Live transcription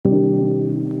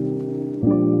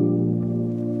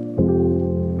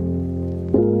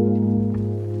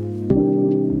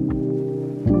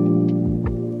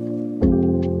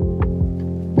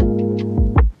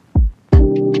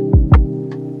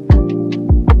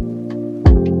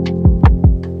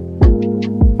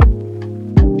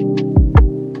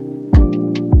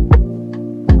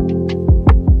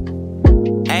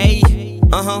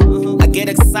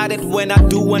excited when I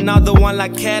do another one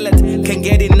like Khaled. Can't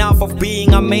get enough of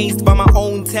being amazed by my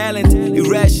own talent.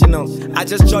 Irrational, I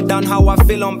just jot down how I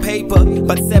feel on paper,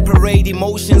 but separate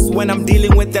emotions when I'm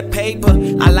dealing with that paper.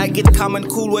 I like it calm and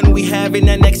cool when we having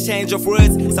an exchange of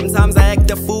words. Sometimes I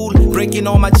act a fool, breaking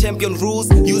all my champion rules,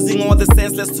 using all the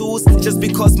senseless tools just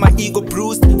because my ego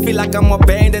bruised. Feel like I'm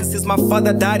abandoned since my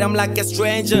father died, I'm like a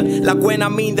stranger. Like when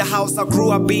I'm in the house I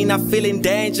grew up in, I feel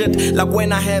endangered. Like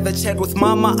when I have a chat with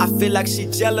mama, I feel like she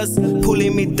jealous,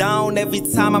 pulling me down every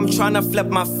time I'm trying to flap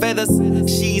my feathers.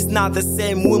 She's not the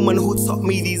same woman who taught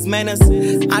me these manners.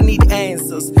 I need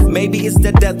answers, maybe it's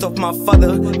the death of my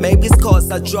father. Maybe it's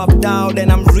cause I dropped out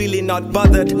and I'm really not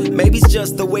bothered. Maybe it's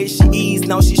just the way she is,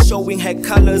 now she's showing her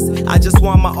colors. I just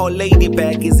want my old lady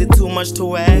back, is it too much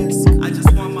to ask? I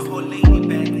just want my old lady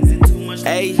back, is it too much to ask?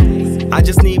 Hey, I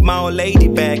just need my old lady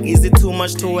back, is it too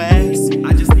much to ask?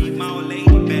 I just need my old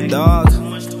lady back, dog.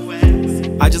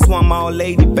 I just want my old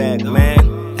lady back,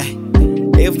 man.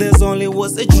 If there's only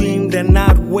was a dream, then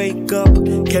I'd wake up.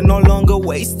 Can no longer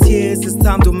waste tears, it's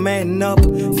time to man up.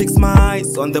 Fix my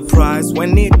eyes on the prize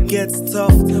when it gets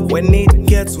tough, when it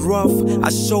gets rough, I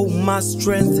show my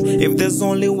strength. If there's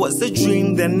only was a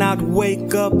dream, then I'd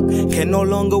wake up. Can no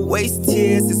longer waste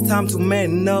tears, it's time to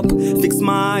man up. Fix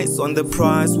my eyes on the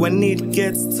prize when it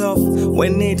gets tough,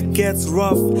 when it gets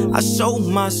rough, I show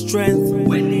my strength.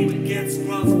 When it gets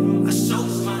rough, I show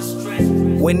my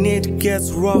strength. When it gets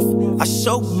rough, I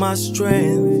show my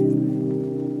strength.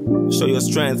 Show your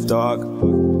strength, dog.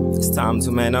 It's time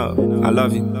to man up. I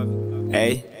love you.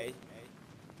 Hey.